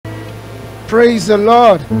Praise the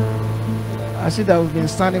Lord. I see that we've been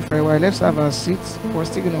standing for a while. Let's have our seats. We're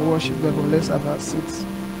still going to worship God, but let's have our seats.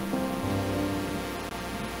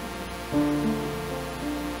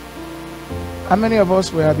 How many of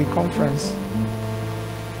us were at the conference?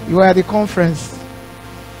 You were at the conference.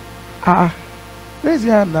 Raise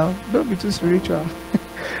your hand now. Don't be too spiritual.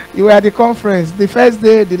 You were at the conference. The first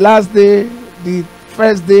day, the last day, the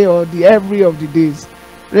first day, or the every of the days.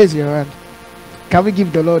 Raise your hand. Can we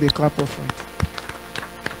give the Lord a clap offering?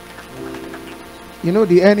 You know,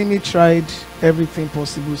 the enemy tried everything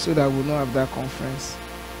possible so that we'll not have that conference.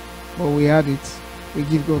 But we had it. We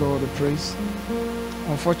give God all the praise.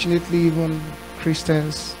 Unfortunately, even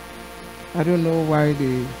Christians, I don't know why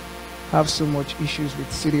they have so much issues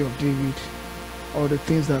with City of David or the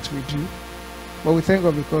things that we do. But we thank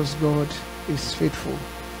God because God is faithful.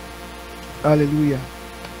 Hallelujah.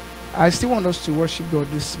 I still want us to worship God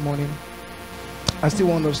this morning. I still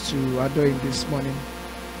want us to adore Him this morning.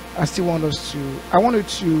 I want you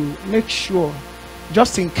to make sure,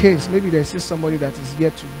 just in case, maybe there's still somebody that is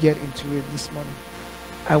yet to get into it this morning.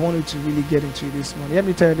 I want you to really get into it this morning. Let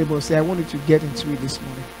me tell your neighbor, say, I want you to get into it this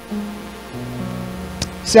morning.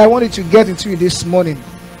 Say, I want you to get into it this morning.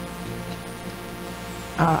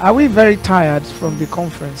 Are we very tired from the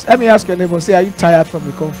conference? Let me ask your neighbor, say, are you tired from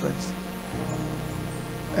the conference?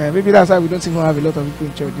 Maybe that's why we don't even have a lot of people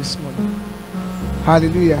in church this morning.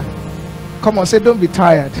 Hallelujah. Come on, say, don't be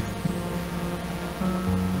tired.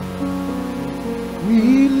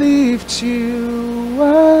 We lift you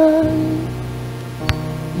up,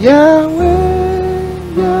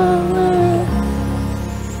 Yahweh, Yahweh.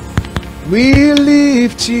 We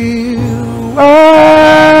lift you up,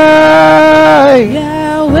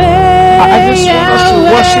 Yahweh. I just want us to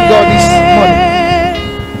worship God this morning.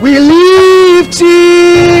 We lift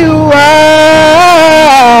you up,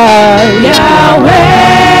 Yahweh.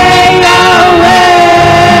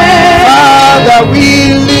 Father, we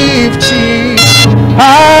lift you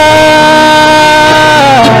high,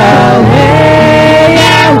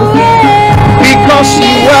 because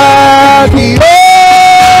you are the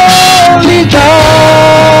only God.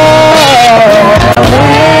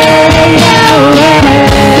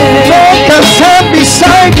 No one can stand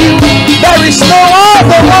beside you. There is no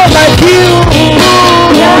other one like you.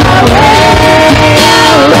 You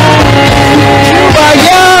are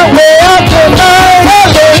Yahweh, Adonai,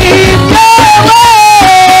 Elohim.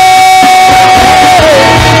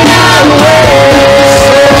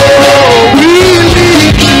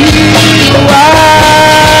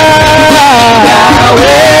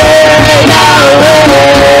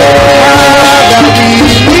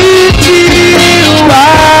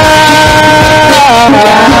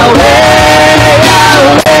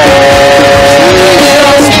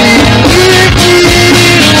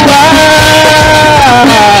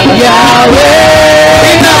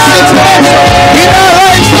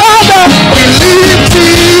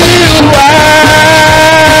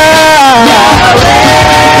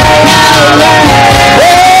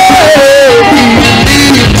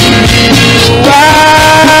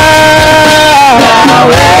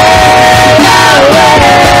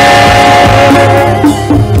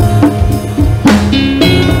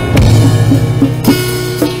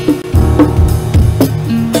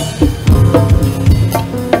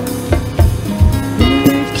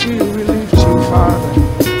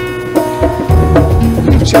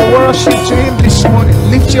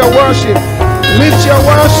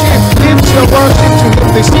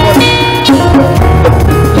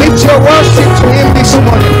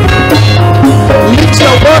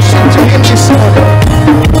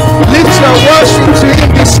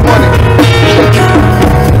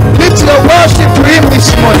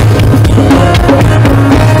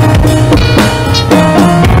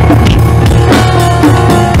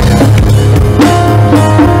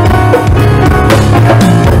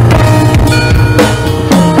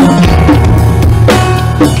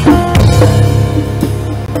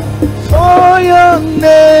 For your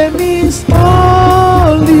name is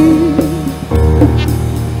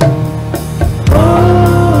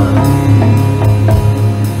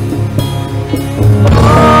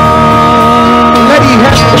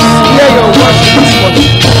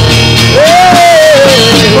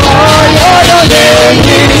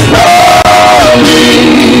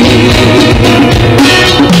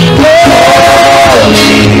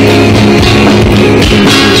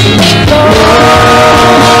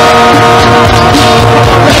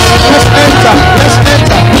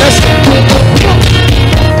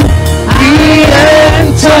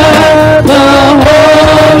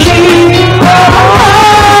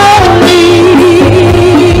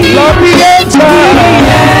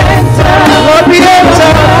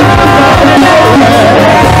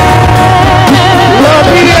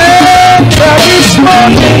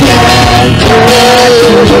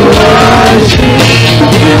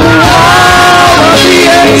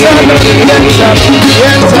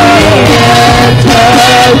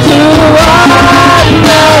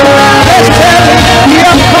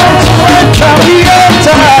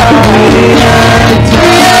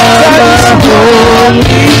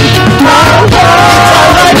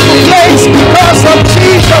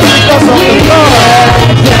because of the Lord.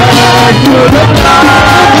 To the Lord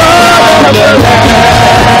of the land.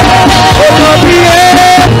 Oh Lord, we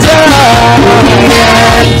enter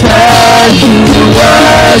to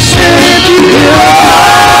worship you.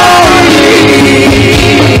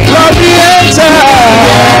 Lord, we enter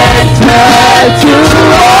to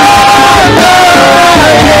honor you.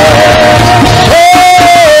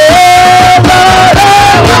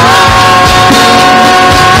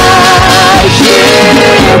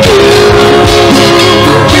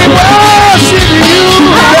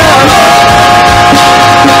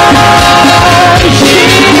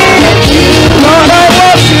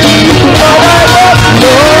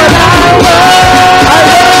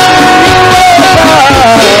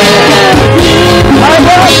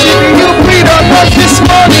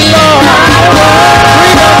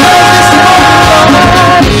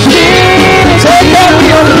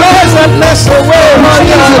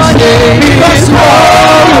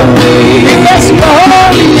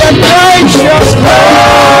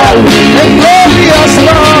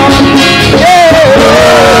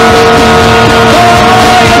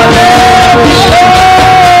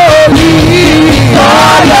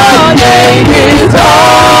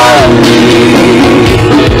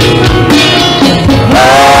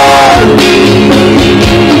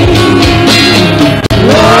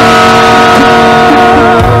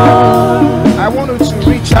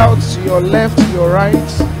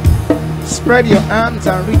 Spread your hands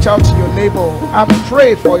and reach out to your neighbor and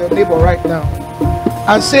pray for your neighbor right now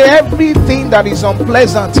and say everything that is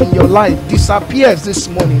unpleasant in your life disappears this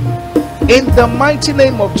morning in the mighty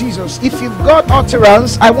name of Jesus. If you've got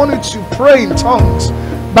utterance, I want you to pray in tongues.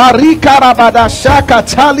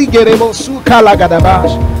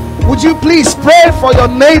 Would you please pray for your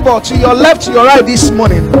neighbor to your left, to your right this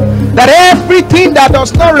morning, that everything that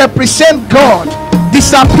does not represent God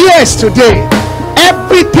disappears today.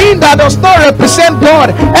 Everything that does not represent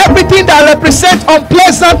God, everything that represents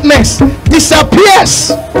unpleasantness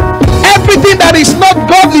disappears. Everything that is not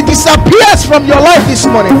godly disappears from your life this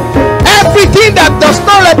morning. Everything that does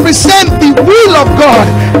not represent the will of God,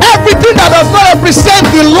 everything that does not represent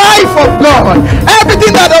the life of God,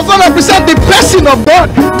 everything that does not represent the person of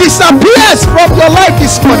God disappears from your life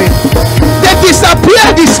this morning. They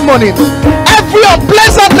disappear this morning. Every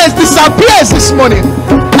unpleasantness disappears this morning.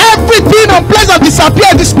 Everything unpleasant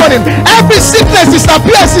disappears this morning. Every sickness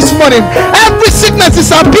disappears this morning. Every sickness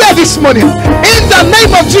disappears this morning. In the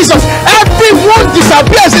name of Jesus, every wound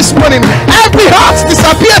disappears this morning. Every heart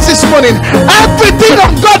disappears this morning. Everything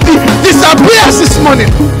ungodly disappears this morning.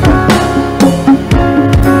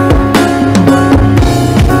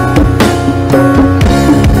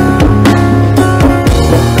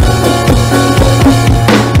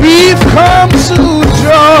 We've come to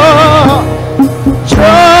draw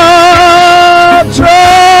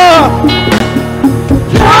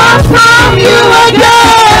from you again.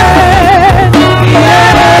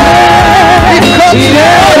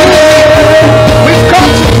 We've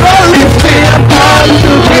come to draw lifting upon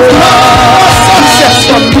you. We've come for success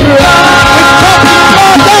from you. We've come to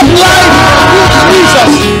draw that life through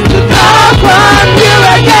Jesus. To draw from you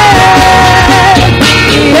again.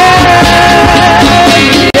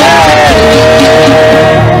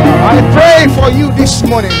 I pray for you this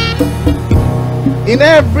morning. In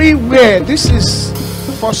everywhere, this is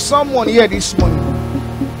for someone here this morning.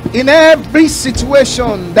 In every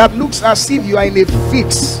situation that looks as if you are in a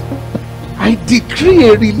fix, I decree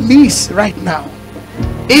a release right now.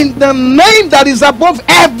 In the name that is above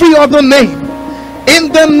every other name.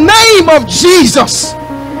 In the name of Jesus,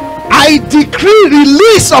 I decree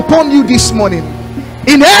release upon you this morning.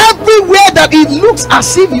 In everywhere that it looks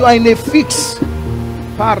as if you are in a fix.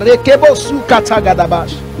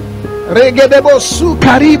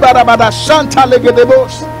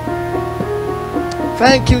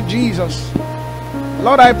 Thank you, Jesus.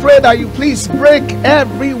 Lord, I pray that you please break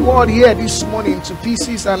every word here this morning into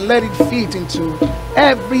pieces and let it fit into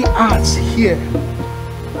every heart here.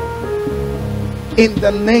 In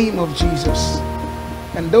the name of Jesus.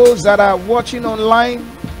 And those that are watching online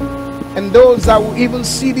and those that will even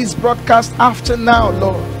see this broadcast after now,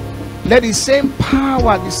 Lord, let the same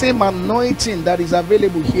power, the same anointing that is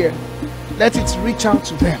available here, let it reach out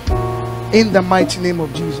to them in the mighty name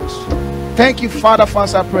of Jesus. Thank you, Father, for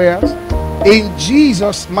answer prayers. In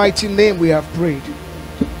Jesus' mighty name we have prayed.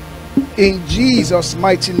 In Jesus'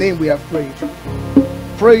 mighty name we have prayed.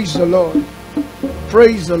 Praise the Lord.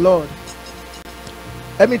 Praise the Lord.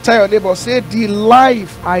 Let me tell your neighbor, say, the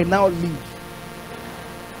life I now live,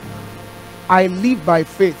 I live by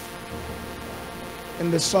faith in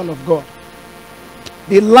the Son of God.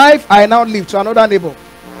 The life I now live, to another neighbor,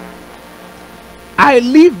 I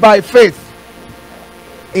live by faith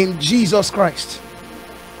in Jesus Christ.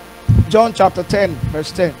 John chapter 10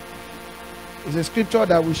 verse 10 is a scripture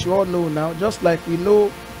that we should all know now, just like we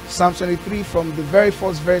know Psalm 23 from the very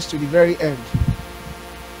first verse to the very end.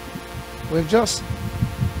 We've just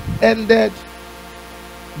ended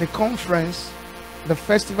the conference, the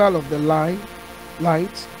festival of the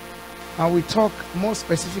light, and we talk more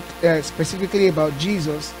specifically about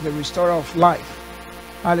Jesus, the restorer of life.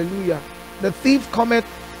 Hallelujah. The thief cometh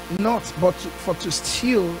not but for to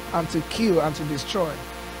steal and to kill and to destroy.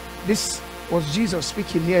 This was Jesus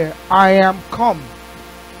speaking here. I am come.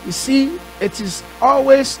 You see, it is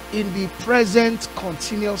always in the present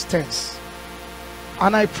continuous tense.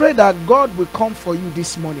 And I pray that God will come for you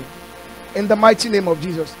this morning in the mighty name of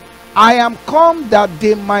Jesus. I am come that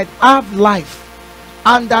they might have life,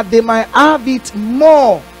 and that they might have it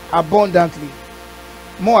more abundantly.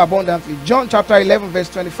 More abundantly. John chapter 11 verse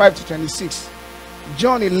 25 to 26.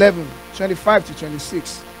 John 11 25 to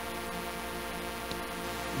 26.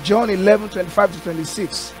 John 11 25 to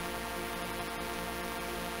 26.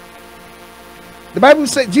 The Bible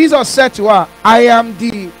says, Jesus said to her, I am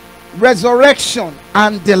the resurrection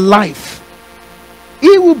and the life.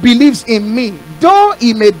 He who believes in me, though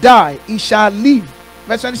he may die, he shall live.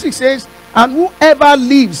 Verse 26 says, and whoever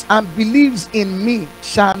lives and believes in me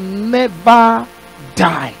shall never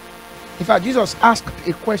die. In fact, Jesus asked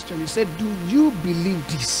a question. He said, do you believe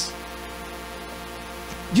this?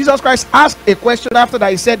 Jesus Christ asked a question after that.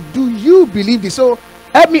 He said, do you believe this? So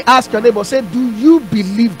let me ask your neighbor, say, do you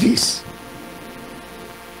believe this?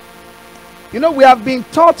 You know, we have been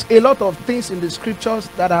taught a lot of things in the scriptures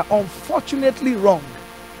that are unfortunately wrong.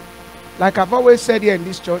 Like I've always said here in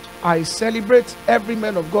this church, I celebrate every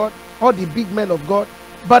man of God, all the big men of God,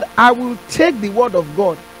 but I will take the word of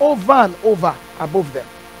God over and over above them.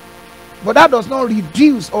 But that does not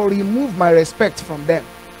reduce or remove my respect from them.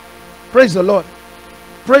 Praise the Lord.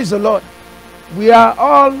 Praise the Lord. We are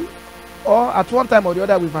all, or at one time or the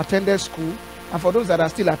other, we've attended school. And for those that are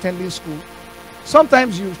still attending school,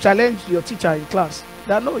 sometimes you challenge your teacher in class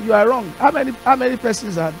that no, you are wrong. How many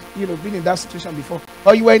persons had been in that situation before?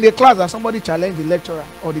 Or you were in a class and somebody challenged the lecturer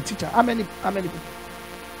or the teacher. How many people?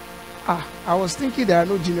 I was thinking there are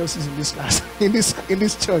no geniuses in this class, in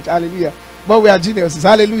this church. Hallelujah. But we are geniuses.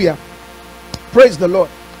 Hallelujah. Praise the Lord.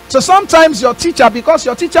 So sometimes your teacher, because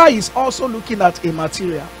your teacher is also looking at a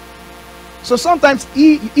material, so sometimes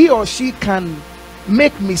he or she can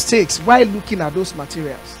make mistakes while looking at those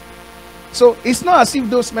materials. So it's not as if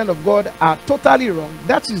those men of God are totally wrong.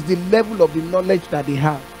 That is the level of the knowledge that they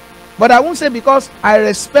have. But I won't say, because I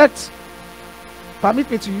respect, permit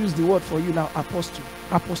me to use the word for you now,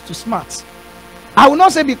 apostle smart. I will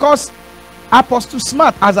not say because apostle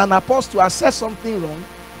smart as an apostle has said something wrong,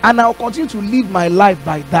 and I will continue to live my life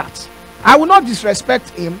by that. I will not disrespect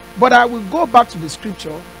him, but I will go back to the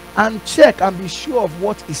scripture and check and be sure of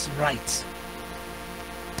what is right.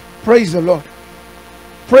 Praise the Lord.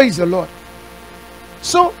 Praise the Lord.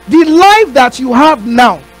 So the life that you have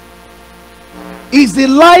now is the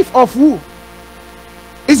life of who?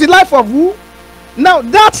 Is the life of who? Now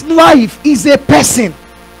that life is a person.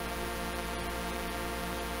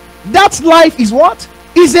 That life is what?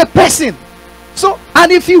 Is a person. So,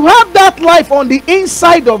 and if you have that life on the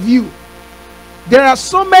inside of you, there are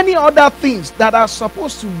so many other things that are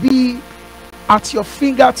supposed to be at your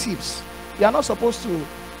fingertips. You are not supposed to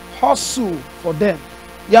hustle for them.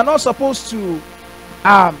 You are not supposed to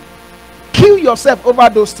kill yourself over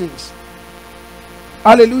those things.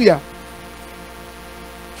 Hallelujah.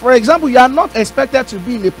 For example, you are not expected to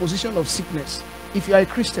be in a position of sickness if you are a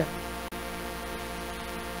Christian.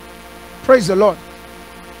 Praise the Lord.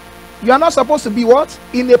 You are not supposed to be what?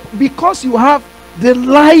 Because you have the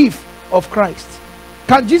life of Christ.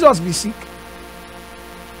 Can Jesus be sick?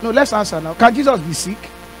 No, let's answer now. Can Jesus be sick?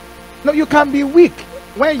 No, you can be weak.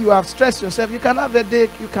 When you have stressed yourself, you can have a headache.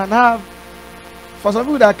 You can have, for some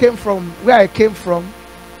people that came from where I came from,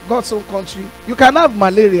 God's own country, you can have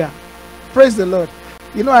malaria. Praise the Lord.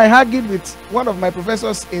 You know, I argued with one of my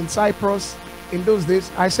professors in Cyprus in those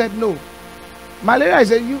days. I said, no. Malaria, I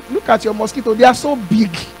said, you look at your mosquito. They are so big.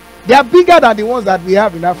 They are bigger than the ones that we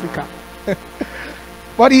have in Africa.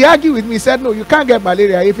 But he argued with me. He said, no, you can't get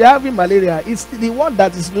malaria. If you're having malaria, it's the one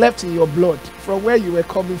that is left in your blood from where you were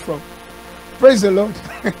coming from. Praise the Lord.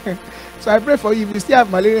 So I pray for you. If you still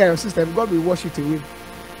have malaria in your system, God will wash it away.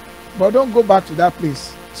 But don't go back to that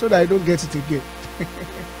place so that you don't get it again.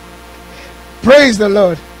 Praise the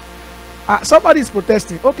Lord. Somebody is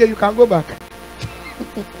protesting. Okay, you can go back.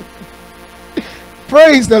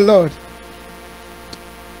 Praise the Lord.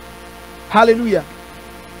 Hallelujah.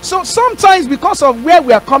 So sometimes because of where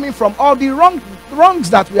we are coming from, all the wrongs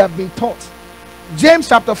that we have been taught. James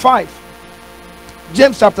chapter 5.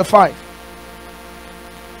 James chapter 5.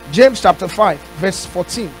 James chapter 5 verse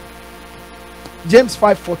 14. James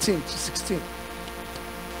 5:14 to 16.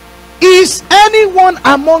 Is anyone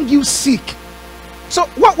among you sick? So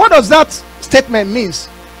what does that statement mean?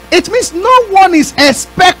 It means no one is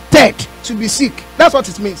expected to be sick. That's what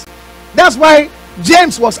it means. That's why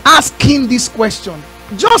James was asking this question.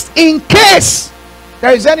 Just in case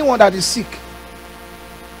there is anyone that is sick.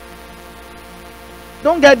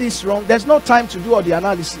 Don't get this wrong. There's no time to do all the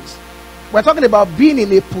analysis. We're talking about being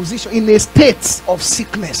in a position, in a state of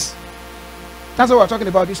sickness. That's what we're talking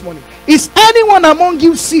about this morning. Is anyone among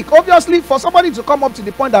you sick? Obviously, for somebody to come up to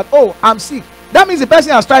the point that, oh, I'm sick, that means the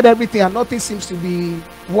person has tried everything and nothing seems to be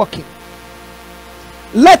working.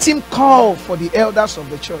 Let him call for the elders of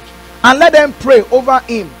the church and let them pray over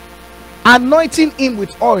him, anointing him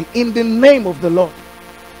with oil in the name of the Lord.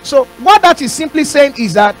 So what that is simply saying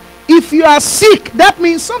is that if you are sick, that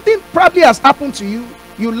means something probably has happened to you.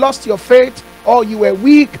 You lost your faith, or you were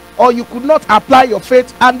weak, or you could not apply your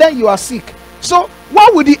faith, and then you are sick. So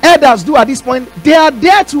what would the elders do at this point? They are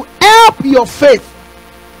there to help your faith.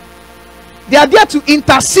 They are there to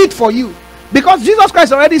intercede for you. Because Jesus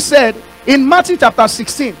Christ already said in Matthew chapter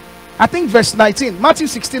 16, I think verse 19, Matthew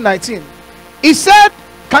 16:19. He said,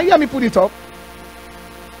 can you hear me put it up?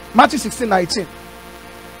 Matthew 16:19.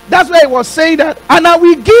 That's where he was saying that, and I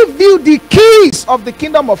will give you the keys of the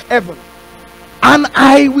kingdom of heaven. And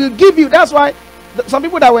I will give you. That's why some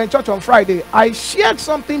people that were in church on Friday, I shared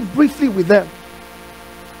something briefly with them.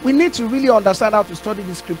 We need to really understand how to study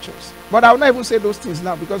the scriptures. But I will not even say those things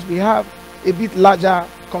now because we have a bit larger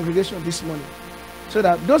congregation this morning. So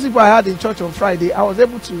that those people I had in church on Friday, I was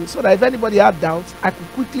able to, so that if anybody had doubts, I could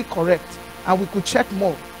quickly correct and we could check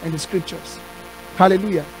more in the scriptures.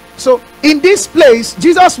 Hallelujah. So in this place,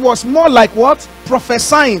 Jesus was more like what?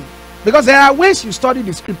 Prophesying. Because there are ways you study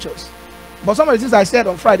the scriptures. But some of the things I said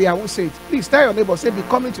on Friday, I won't say it. Please tell your neighbor, say, be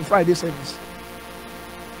coming to Friday service.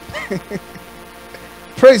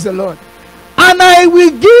 Praise the Lord. And I will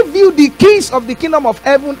give you the keys of the kingdom of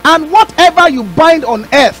heaven, and whatever you bind on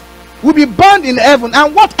earth will be bound in heaven,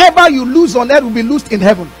 and whatever you loose on earth will be loosed in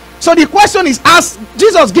heaven. So the question is, has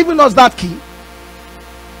Jesus given us that key?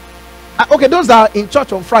 Okay, those that are in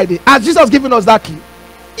church on Friday, has Jesus given us that key?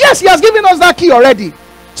 Yes, he has given us that key already.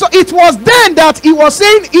 So it was then that he was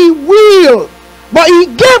saying he will, but he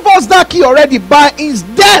gave us that key already by his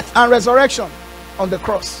death and resurrection on the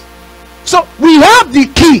cross. So we have the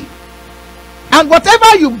key, and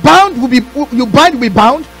whatever you bind will be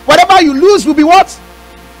bound. Whatever you lose will be what?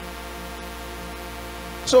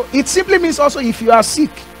 So it simply means also if you are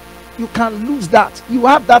sick, you can lose that. You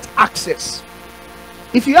have that access.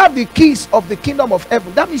 If you have the keys of the kingdom of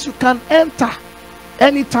heaven, that means you can enter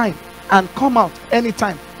anytime and come out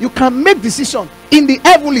anytime. You can make decision in the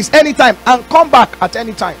heavenlies anytime and come back at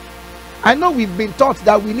any time. I know we've been taught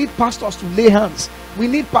that we need pastors to lay hands. We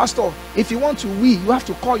need pastor. If you want to you have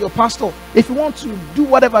to call your pastor. If you want to do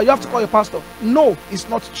whatever, you have to call your pastor. No, it's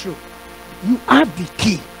not true. You have the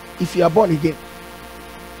key if you are born again.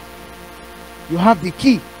 You have the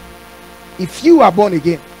key if you are born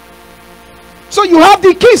again. So you have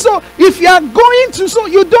the key. So if you are going to, so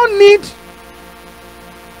you don't need.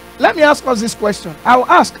 Let me ask us this question. I'll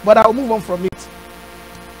ask, but I'll move on from it.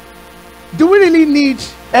 Do we really need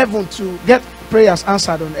heaven to get prayers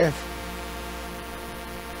answered on earth?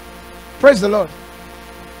 Praise the Lord.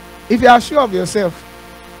 If you are sure of yourself,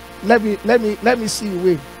 let me see you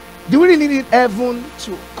wave. Do we really need heaven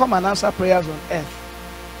to come and answer prayers on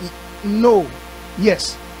earth? No.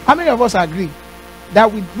 Yes. How many of us agree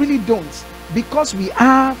that we really don't? Because we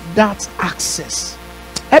have that access.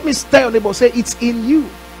 Let me tell your neighbor, say it's in you.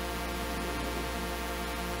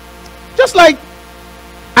 Just like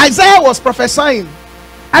Isaiah was prophesying.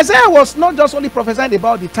 Isaiah was not just only prophesying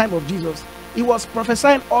about the time of Jesus. He was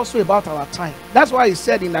prophesying also about our time. That's why he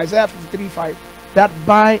said in Isaiah 53:5 that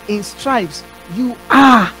by his stripes you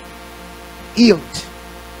are healed.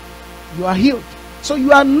 You are healed. So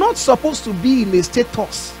you are not supposed to be in a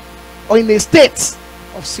status or in a state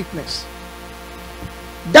of sickness.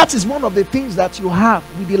 That is one of the things that you have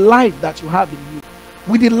with the life that you have in you,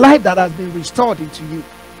 with the life that has been restored into you.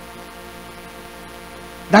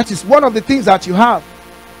 That is one of the things that you have.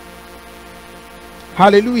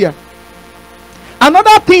 Hallelujah.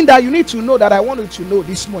 Another thing that you need to know, that I want you to know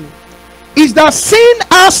this morning, is that sin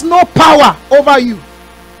has no power over you.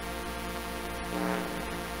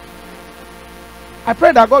 I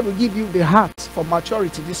pray that God will give you the heart for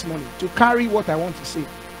maturity this morning to carry what I want to say.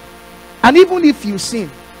 And even if you sin,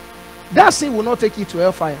 that sin will not take you to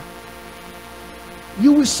hellfire.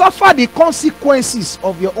 You will suffer the consequences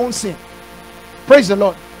of your own sin. Praise the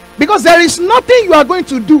Lord. Because there is nothing you are going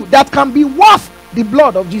to do that can be worth the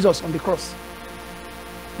blood of Jesus on the cross.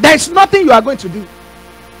 There is nothing you are going to do.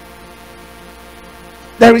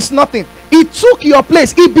 There is nothing. It took your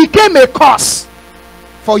place. It became a curse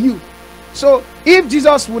for you. So if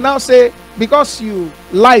Jesus will now say, because you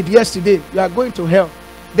lied yesterday, you are going to hell,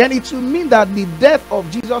 then it will mean that the death of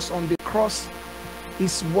Jesus on the cross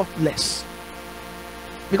is worthless.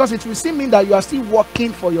 Because it will still mean that you are still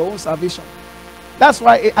working for your own salvation. That's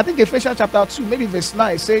why I think Ephesians chapter 2, maybe verse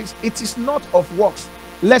 9 says, it is not of works,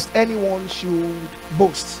 lest anyone should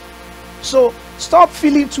boast. So stop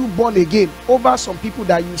feeling too born again over some people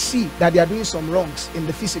that you see that they are doing some wrongs in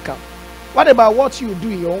the physical. What about what you do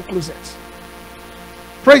in your own closet?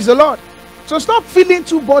 Praise the Lord. So stop feeling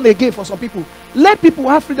too born again for some people. Let people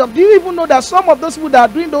have freedom. Do you even know that some of those people that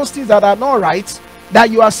are doing those things that are not right,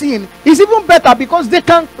 that you are seeing, is even better because they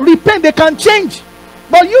can repent, they can change.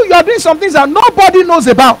 But you are doing some things that nobody knows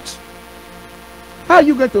about. How are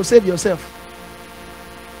you going to save yourself?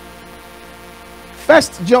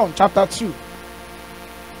 1 John chapter 2.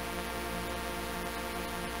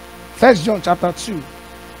 1 John chapter 2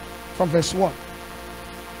 from verse 1.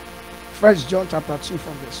 1 John chapter 2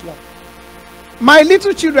 from verse 1. My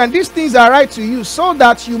little children, these things are right to you, so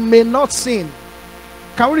that you may not sin.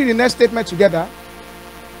 Can we read the next statement together?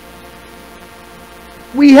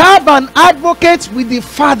 We have an advocate with the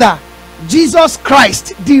Father, Jesus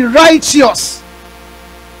Christ, the righteous.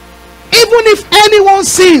 Even if anyone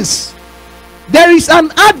sins, there is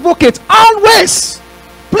an advocate always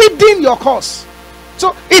pleading your cause.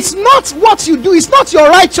 So it's not what you do, it's not your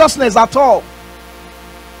righteousness at all.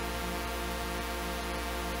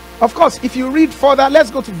 Of course, if you read further,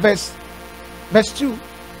 let's go to verse 2.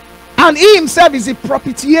 And he himself is a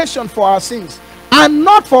propitiation for our sins, and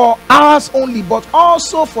not for ours only, but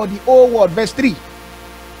also for the whole world. Verse 3.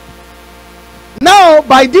 Now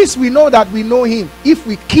by this we know that we know him, if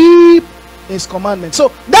we keep his commandments.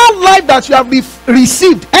 So that life that you have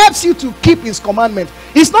received helps you to keep his commandment.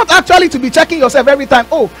 It's not actually to be checking yourself every time.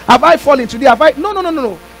 Oh, have I fallen today? Have I?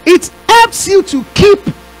 No. It helps you to keep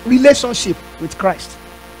relationship with Christ.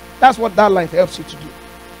 That's what that life helps you to do.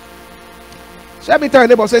 So let me tell your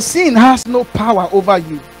neighbor, say, sin has no power over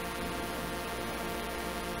you.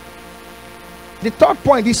 The third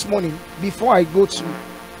point this morning, before I go to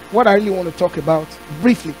what I really want to talk about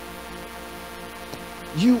briefly,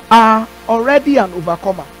 you are already an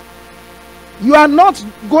overcomer. You are not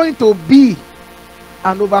going to be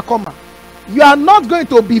an overcomer. You are not going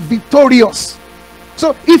to be victorious.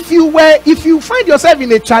 So if you find yourself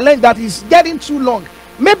in a challenge that is getting too long,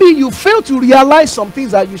 maybe you fail to realize some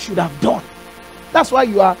things that you should have done. That's why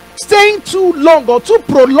you are staying too long or too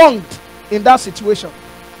prolonged in that situation.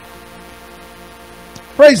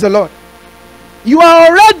 Praise the Lord. You are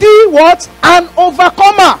already what? An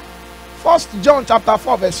overcomer. 1 John chapter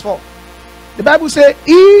 4 verse 4. The Bible says,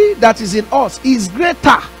 he that is in us is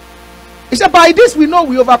greater. It said, by this we know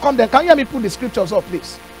we overcome them. Can you hear me put the scriptures up,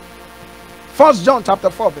 please? 1 John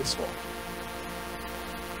chapter 4 verse 4.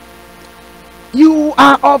 You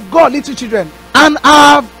are of God, little children, and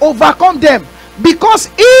have overcome them, because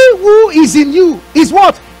he who is in you is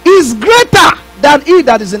what? Is greater than he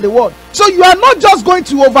that is in the world. So you are not just going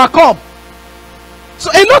to overcome. So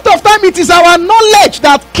a lot of time it is our knowledge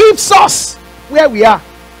that keeps us where we are.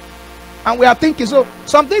 And we are thinking, so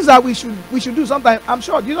some things that we should do sometimes. I'm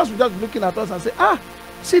sure Jesus will just be looking at us and say,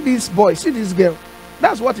 see this boy, see this girl.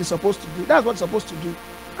 That's what he's supposed to do. That's what he's supposed to do.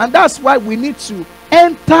 And that's why we need to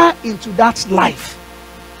enter into that life.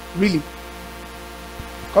 Really.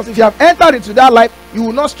 Because if you have entered into that life, you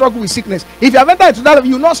will not struggle with sickness. If you have entered into that life,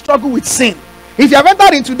 you will not struggle with sin. If you have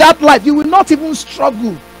entered into that life, you will not even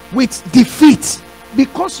struggle with defeat.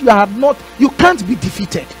 Because you can't be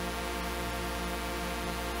defeated.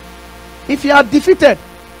 If you are defeated,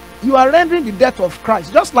 you are rendering the death of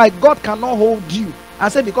Christ. Just like God cannot hold you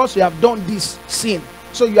and say, because you have done this sin,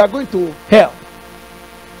 so you are going to hell.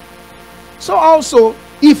 So also,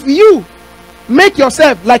 if you make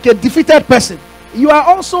yourself like a defeated person, you are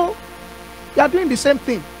doing the same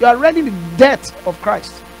thing. You are rendering the death of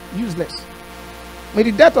Christ useless. May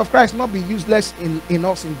the death of Christ not be useless in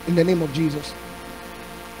us in the name of Jesus.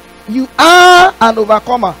 You are an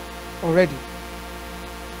overcomer already.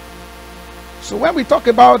 So when we talk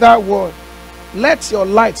about that word, let your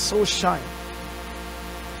light so shine.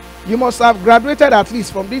 You must have graduated at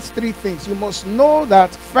least from these three things. You must know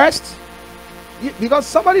that first, because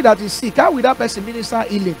somebody that is sick, how will that person minister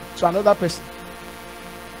healing to another person?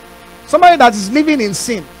 Somebody that is living in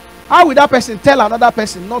sin, How will that person tell another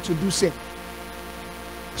person not to do same?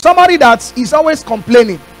 Somebody that is always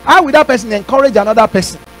complaining, how will that person encourage another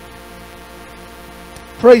person?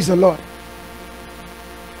 Praise the Lord.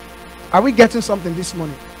 Are we getting something this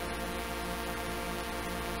morning?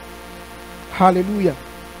 Hallelujah.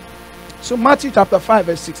 So Matthew chapter 5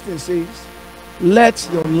 verse 16 says, let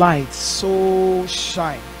your light so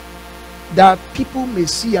shine that people may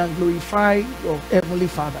see and glorify your heavenly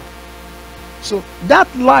Father. So that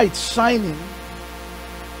light shining,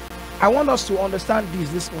 I want us to understand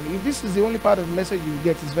this morning. If this is the only part of the message you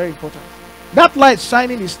get, it's very important. That light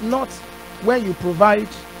shining is not when you provide,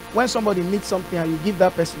 when somebody needs something and you give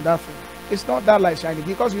that person that thing. It's not that light shining,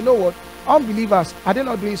 because you know what? Unbelievers, are they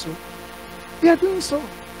not doing so? They are doing so.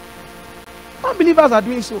 Unbelievers are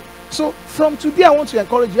doing so. So from today, I want to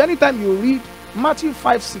encourage you. Anytime you read Matthew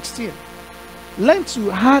 5:16, learn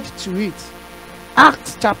to add to it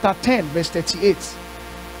Acts chapter 10 verse 38.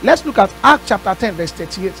 Let's look at Acts chapter 10 verse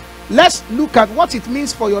 38. Let's look at what it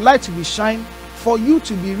means for your light to be shine, for you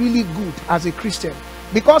to be really good as a Christian.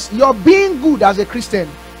 Because you're being good as a Christian,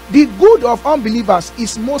 the good of unbelievers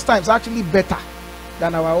is most times actually better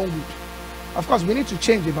than our own good. Of course, we need to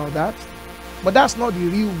change about that, but that's not the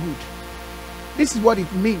real good. This is what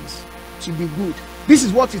it means to be good. This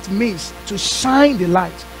is what it means to shine the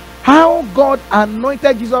light. How God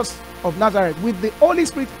anointed Jesus of Nazareth with the Holy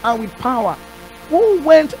Spirit and with power, who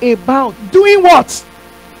went about doing what?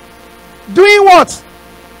 Doing what?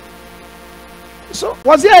 So,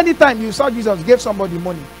 was there any time you saw Jesus gave somebody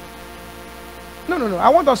money? No. I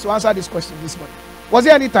want us to answer this question this morning. Was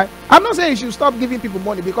there any time? I'm not saying you should stop giving people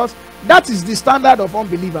money, because that is the standard of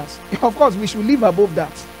unbelievers. Of course, we should live above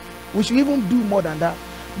that. We should even do more than that.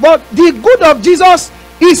 But the good of Jesus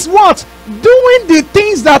is what? Doing the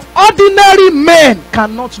things that ordinary men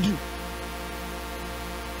cannot do.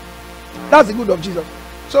 That's the good of Jesus.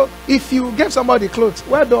 So if you give somebody clothes,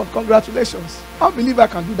 well done, congratulations. Unbeliever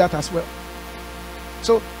can do that as well.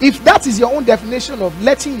 So if that is your own definition of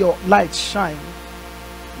letting your light shine,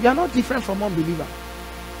 you are not different from unbeliever.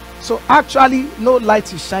 So actually, no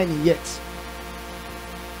light is shining yet.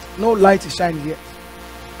 No light is shining yet.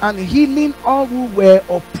 And healing all who were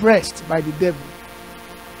oppressed by the devil.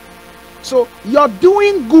 So your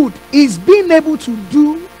doing good is being able to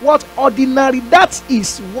do what ordinary, that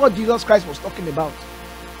is what Jesus Christ was talking about.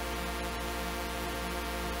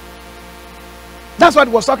 That's what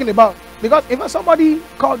he was talking about. Because if somebody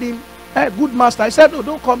called him a good master, he said, no,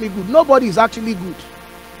 don't call me good. Nobody is actually good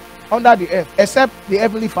under the earth except the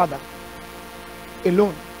heavenly Father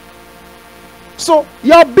alone. So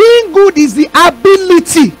your being good is the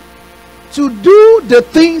ability to do the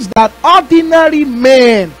things that ordinary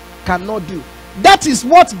men cannot do. That is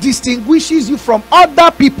what distinguishes you from other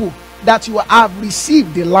people, that you have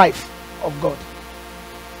received the life of God.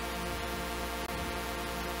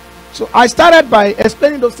 So I started by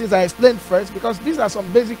explaining those things I explained first, because these are some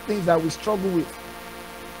basic things that we struggle with.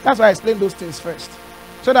 That's why I explained those things first,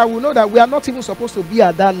 so that we know that we are not even supposed to be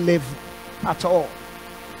at that level at all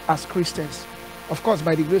as Christians. Of course,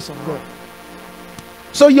 by the grace of God.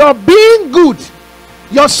 So your being good,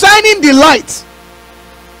 your shining the light,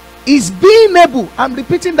 is being able, I'm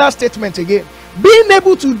repeating that statement again, being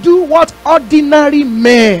able to do what ordinary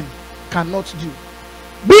men cannot do.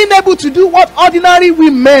 Being able to do what ordinary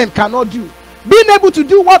women cannot do. Being able to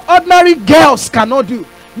do what ordinary girls cannot do.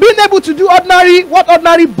 Being able to do what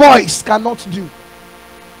ordinary boys cannot do.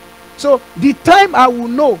 So the time I will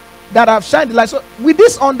know that I've shined the light. So with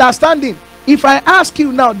this understanding, if I ask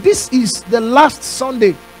you now, this is the last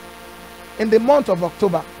Sunday in the month of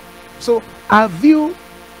October. So have you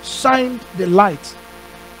shined the light?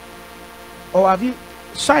 Or have you,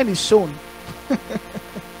 shine is shown.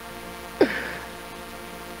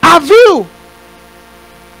 Have you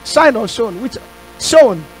shine or shown? Which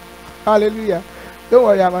shown? Hallelujah. Don't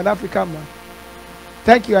worry, I'm an African man.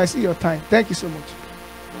 Thank you. I see your time. Thank you so much.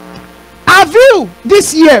 Have you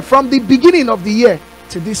this year, from the beginning of the year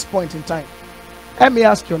to this point in time? Let me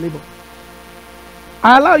ask your neighbor.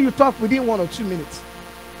 I allow you to talk within 1 or 2 minutes.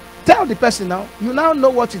 Tell the person now, you now know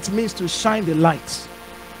what it means to shine the light.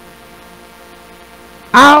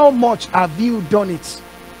 How much have you done it?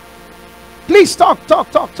 Please talk.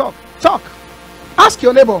 Ask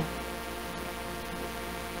your neighbor.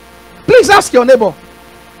 Please ask your neighbor.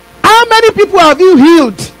 How many people have you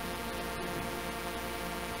healed?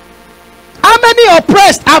 How many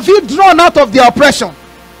oppressed have you drawn out of the oppression?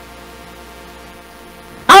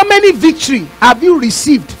 How many victory have you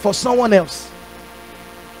received for someone else?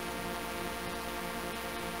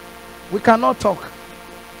 We cannot talk.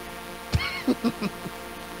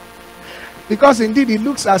 Because indeed it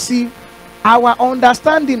looks as if Our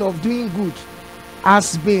understanding of doing good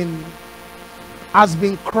has been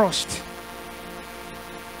crushed.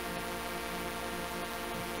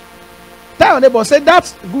 Tell your neighbor, say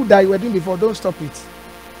that's good that you were doing before, don't stop it.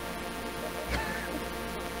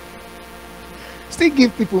 Still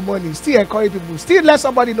give people money, still encourage people, still let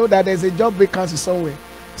somebody know that there's a job vacancy somewhere,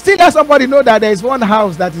 still let somebody know that there is one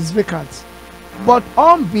house that is vacant. But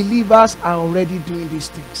unbelievers are already doing these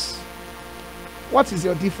things. What is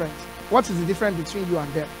your difference? What is the difference between you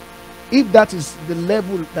and them? If that is the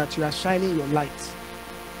level that you are shining your light.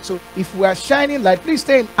 So if we are shining light, please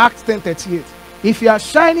stay in Acts 10:38. If you are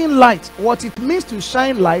shining light, what it means to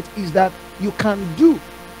shine light is that you can do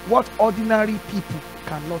what ordinary people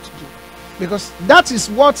cannot do. Because that is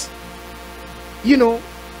what,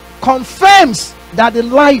 confirms that the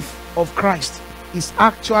life of Christ is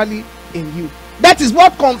actually in you. That is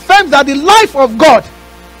what confirms that the life of God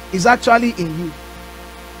is actually in you.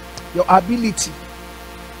 Your ability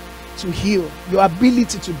to heal, your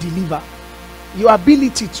ability to deliver, your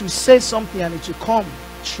ability to say something and it will come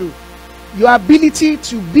true, your ability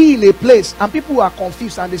to be in a place and people are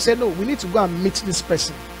confused and they say, no, we need to go and meet this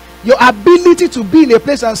person. Your ability to be in a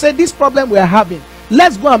place and say, this problem we are having,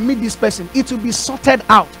 let's go and meet this person, it will be sorted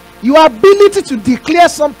out. Your ability to declare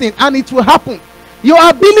something and it will happen. Your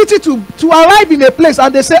ability to arrive in a place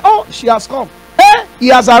and they say, oh, she has come, he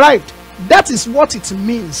has arrived. That is what it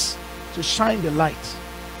means to shine the light.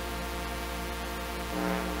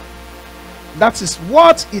 That is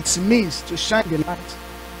what it means to shine the light.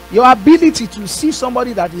 Your ability to see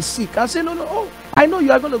somebody that is sick and say, no, oh, I know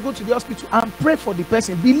you are going to go to the hospital and pray for the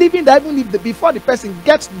person, believing that even if before the person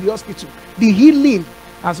gets to the hospital, the healing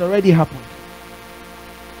has already happened.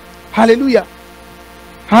 Hallelujah.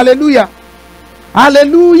 Hallelujah.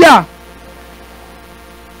 Hallelujah.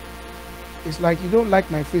 It's like you don't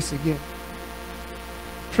like my face again.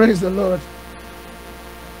 Praise the Lord.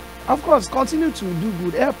 Of course, continue to do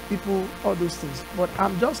good, help people, all those things. But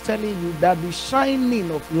I'm just telling you that the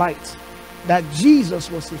shining of light that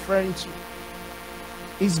Jesus was referring to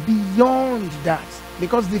is beyond that.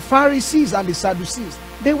 Because the Pharisees and the Sadducees,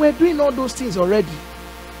 they were doing all those things already.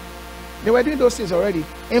 They were doing those things already.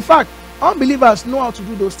 In fact, unbelievers know how to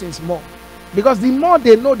do those things more. Because the more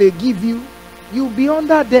they know they give you, you'll be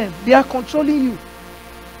under them. They are controlling you.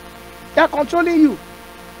 They are controlling you.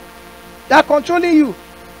 They are controlling you.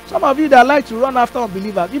 Some of you that like to run after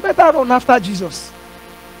unbelievers, you better run after Jesus.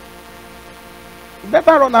 You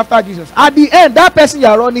better run after Jesus. At the end, that person you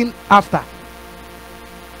are running after,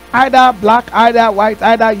 either black, either white,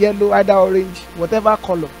 either yellow, either orange, whatever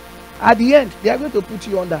color, at the end, they are going to put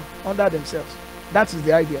you under themselves. That is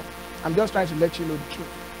the idea. I'm just trying to let you know the truth.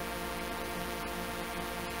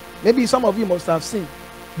 Maybe some of you must have seen.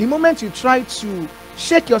 The moment you try to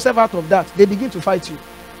shake yourself out of that, they begin to fight you.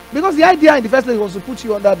 Because the idea in the first place was to put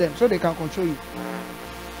you under them so they can control you.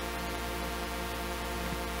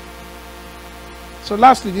 So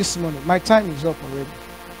lastly this morning, my time is up already.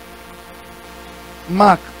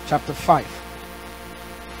 Mark chapter 5.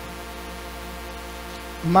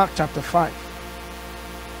 Mark chapter 5.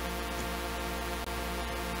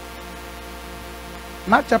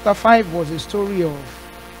 Mark chapter 5 was a story of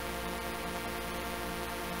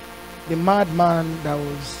the madman that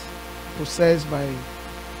was possessed by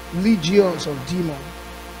legions of demons,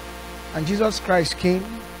 and Jesus Christ came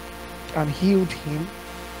and healed him.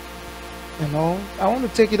 I want to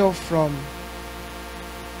take it off from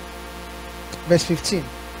verse 15.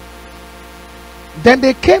 Then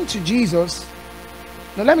they came to Jesus.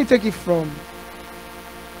 Now let me take it from,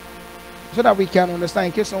 so that we can understand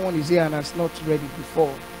in case someone is here and has not read it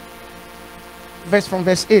before. From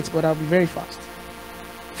verse 8, but I'll be very fast.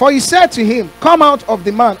 For he said to him, come out of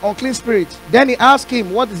the man, unclean spirit. Then he asked him,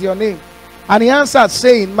 what is your name? And he answered,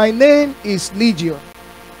 saying, my name is Legion.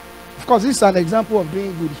 Of course, this is an example of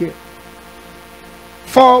doing good here.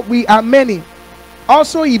 For we are many.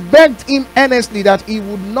 Also he begged him earnestly that he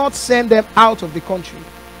would not send them out of the country.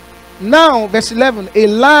 Now, verse 11, a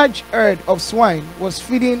large herd of swine was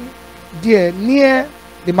feeding there near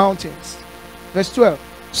the mountains. Verse 12,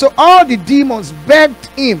 so all the demons begged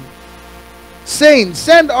him, saying,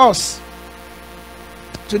 send us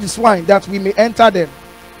to the swine that we may enter them.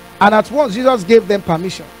 And at once Jesus gave them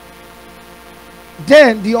permission.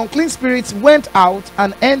 Then the unclean spirits went out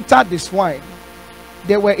and entered the swine.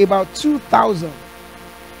 There were about 2,000.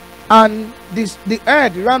 And the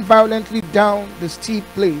herd ran violently down the steep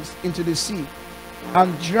place into the sea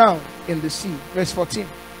and drowned in the sea. Verse 14.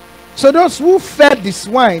 So those who fed the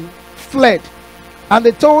swine fled, and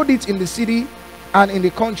they told it in the city and in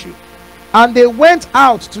the country. And they went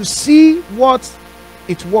out to see what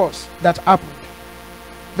it was that happened.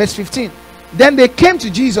 Verse 15. Then they came to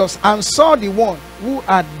Jesus and saw the one who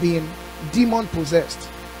had been demon possessed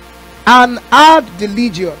and had the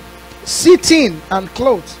legion sitting and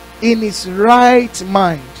clothed in his right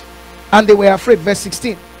mind. And they were afraid. Verse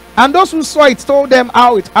 16. And those who saw it told them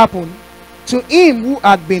how it happened to him who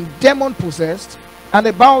had been demon possessed and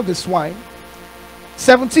about the swine.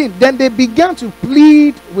 17. Then they began to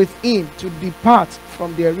plead with him to depart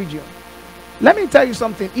from their region. Let me tell you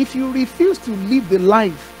something. If you refuse to live the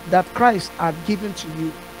life that Christ had given to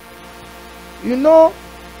you, you know,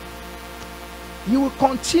 you will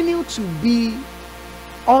continue to be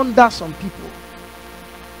under some people.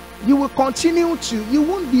 You will continue to, you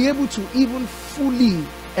won't be able to even fully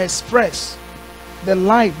express the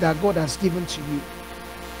life that God has given to you.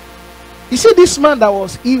 You see, this man that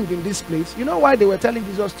was healed in this place, you know why they were telling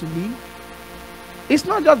Jesus to leave? It's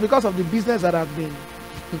not just because of the business that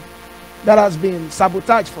has been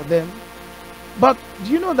sabotaged for them. But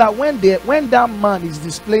do you know that when that man is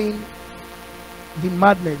displaying the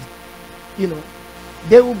madness, you know,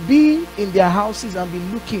 they will be in their houses and be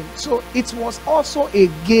looking. So it was also a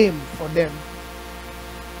game for them.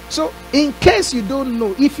 So in case you don't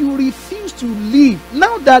know, if you refuse to leave,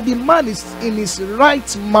 now that the man is in his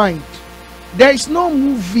right mind, there is no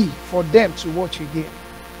movie for them to watch again.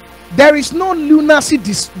 There is no lunacy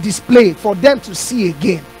display for them to see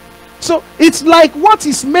again. So it's like what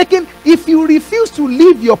is making, if you refuse to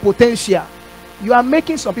live your potential, you are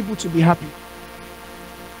making some people to be happy.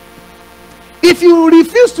 If you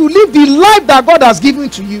refuse to live the life that God has given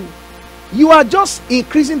to you, you are just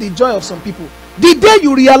increasing the joy of some people. The day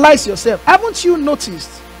you realize yourself, haven't you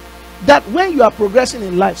noticed that when you are progressing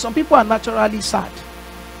in life, some people are naturally sad?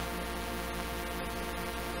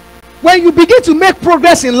 When you begin to make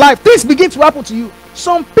progress in life, things begin to happen to you.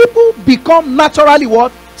 Some people become naturally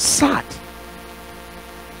what? Sad.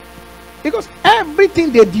 Because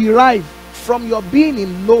everything they derive from your being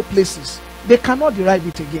in low places, they cannot derive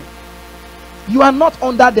it again. You are not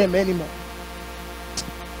under them anymore.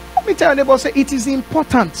 Let me tell your neighbor, say it is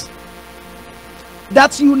important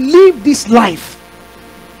that you live this life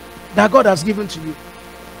that God has given to you.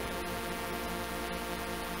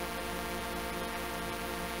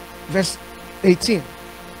 Verse 18.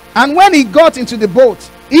 And when he got into the boat,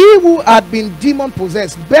 he who had been demon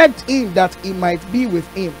possessed begged him that he might be with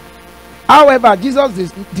him. However,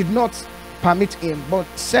 Jesus did not permit him, but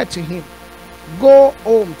said to him, go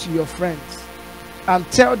home to your friends and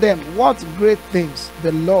tell them what great things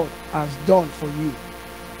the Lord has done for you,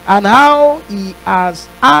 and how he has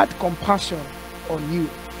had compassion on you.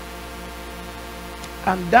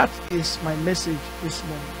 And that is my message this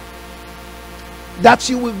morning. That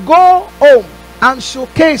you will go home and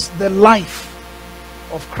showcase the life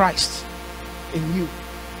of Christ in you.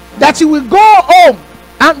 That you will go home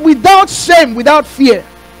and without shame, without fear,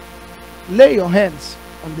 lay your hands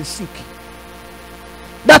on the sick.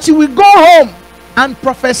 That you will go home and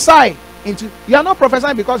prophesy into. You are not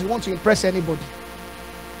prophesying because you want to impress anybody.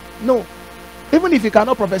 No. Even if you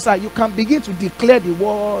cannot prophesy, you can begin to declare the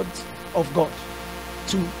word of God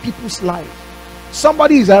to people's lives.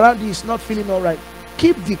 Somebody is around you, is not feeling all right.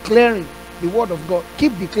 Keep declaring the word of God.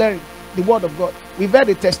 Keep declaring the word of God. We've heard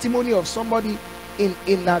a testimony of somebody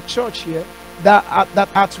in our church here that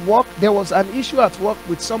at work, there was an issue at work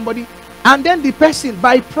with somebody, and then the person,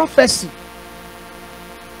 by prophecy,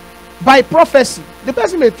 the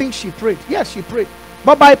person may think she prayed. Yes, she prayed.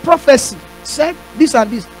 But by prophecy, said this and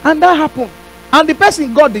this, and that happened. And the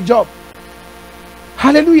person got the job.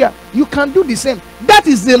 Hallelujah. You can do the same. That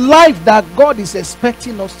is the life that God is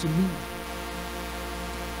expecting us to live.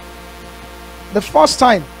 The first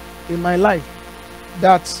time in my life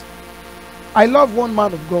that I love one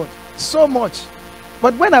man of God so much,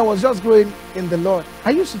 but when I was just growing in the Lord, I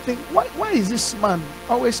used to think, why is this man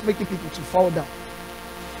always making people to fall down?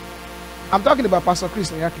 I'm talking about Pastor Chris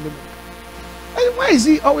in Akinbiyi. Why is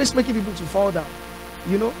he always making people to fall down?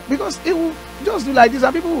 You know, because he will just do like this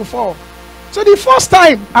and people will fall. So the first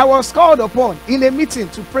time I was called upon in a meeting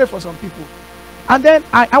to pray for some people, and then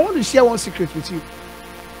I want to share one secret with you.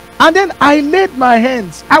 And then I laid my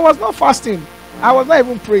hands. I was not fasting. I was not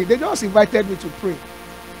even praying. They just invited me to pray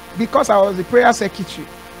because I was the prayer secretary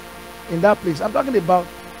in that place. I'm talking about,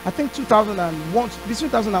 I think 2001, this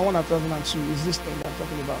 2001 and 2002 is this thing that I'm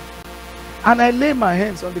talking about. And I laid my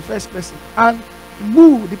hands on the first person, and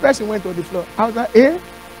woo, the person went on the floor. I was like,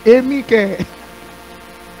 Mike.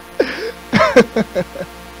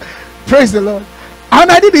 Praise the Lord.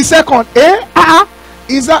 And I did the second,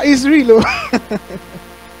 is real.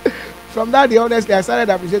 From that day, honestly, I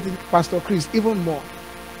started appreciating Pastor Chris even more,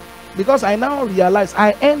 because I now realized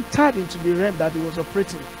I entered into the realm that he was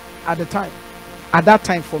operating at that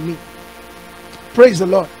time for me. Praise the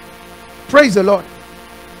Lord. Praise the Lord.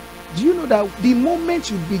 Do you know that the moment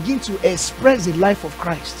you begin to express the life of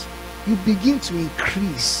Christ, you begin to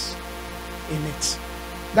increase in it?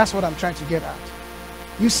 That's what I'm trying to get at.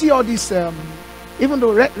 You see all this, even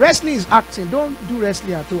though wrestling is acting, don't do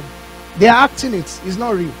wrestling at home. They are acting it. It's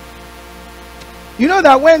not real. You know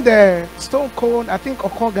that when the Stone Cold, I think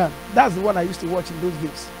Okogan, that's the one I used to watch in those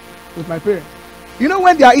days with my parents. You know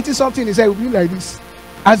when they are eating something, they say, it will be like this.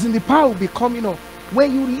 As in the power will be coming up.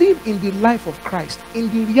 When you live in the life of Christ, in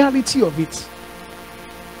the reality of it,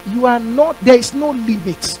 you are not, there is no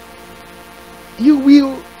limit. You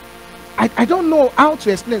will, I don't know how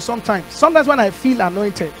to explain sometimes. Sometimes when I feel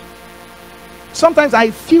anointed, sometimes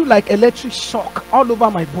I feel like electric shock all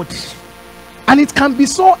over my body. And it can be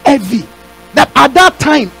so heavy that at that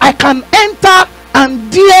time I can enter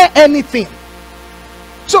and dare anything.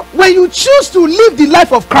 So when you choose to live the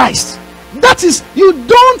life of Christ, that is, you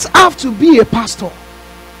don't have to be a pastor.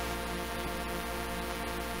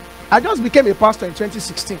 I just became a pastor in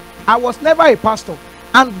 2016. I was never a pastor,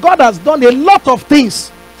 and God has done a lot of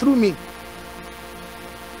things through me,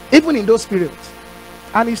 even in those periods,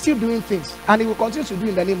 and He's still doing things, and He will continue to do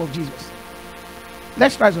in the name of Jesus.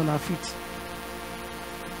 Let's rise on our feet.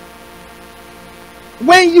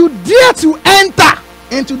 When you dare to enter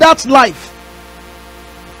into that life,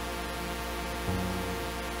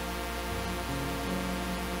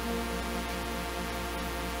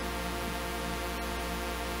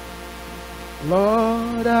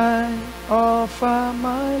 Lord, I offer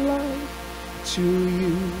my life to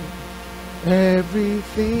you.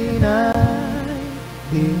 Everything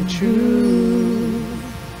I've been through,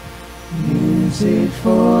 use it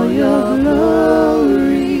for your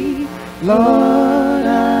glory. Lord,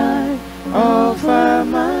 I offer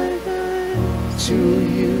my life to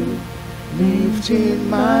you, lifting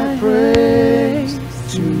my praise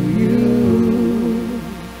to you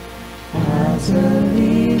as a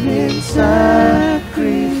living sacrifice.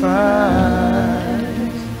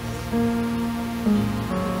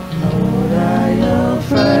 Lord, I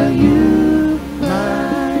offer you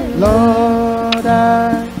my Lord,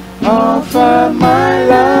 I offer my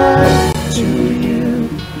life to you.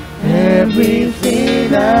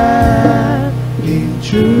 Everything I've been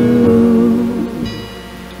through,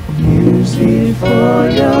 use it for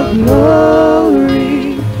your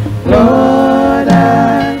glory. Lord,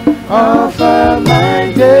 I offer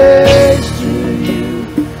my days to you,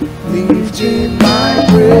 lifting my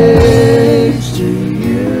praise to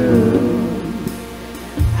you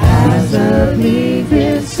as a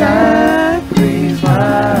living sacrifice.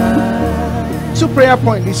 So prayer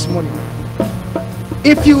point this morning.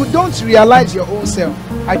 If you don't realize your own self,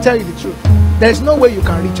 I tell you the truth, there's no way you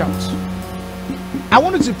can reach out. I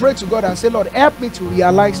want you to pray to God and say, Lord, help me to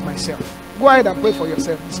realize myself. Go ahead and pray for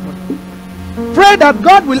yourself this morning. Pray that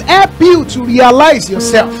God will help you to realize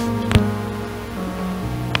yourself.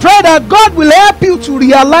 Pray that God will help you to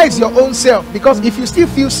realize your own self. Because if you still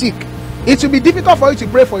feel sick, it will be difficult for you to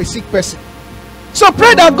pray for a sick person. So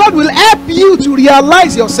pray that God will help you to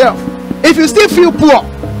realize yourself. If you still feel poor,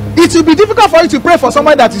 it will be difficult for you to pray for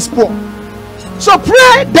somebody that is poor. So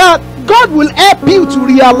pray that God will help you to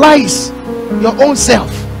realize your own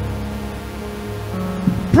self.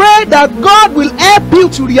 Pray that God will help you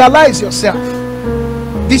to realize yourself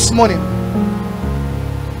this morning.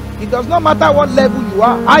 It does not matter what level you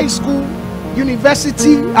are, high school,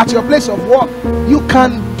 university, at your place of work, you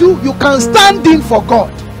can stand in for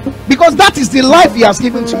God, because that is the life He has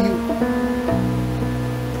given to you.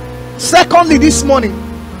 Secondly, this morning,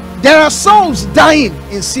 there are souls dying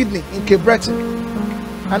in Sydney, in Cape Breton,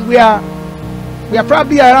 and we are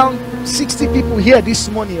probably around 60 people here this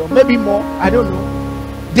morning, or maybe more, I don't know.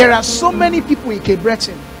 There are so many people in Cape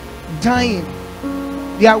Breton dying.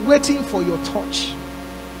 They are waiting for your touch.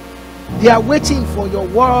 They are waiting for your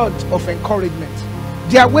word of encouragement.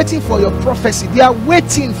 They are waiting for your prophecy. They are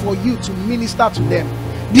waiting for you to minister to them.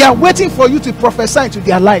 They are waiting for you to prophesy into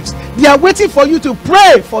their lives. They are waiting for you to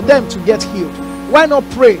pray for them to get healed. Why not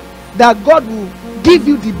pray that God will give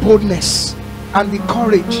you the boldness and the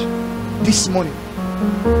courage this morning?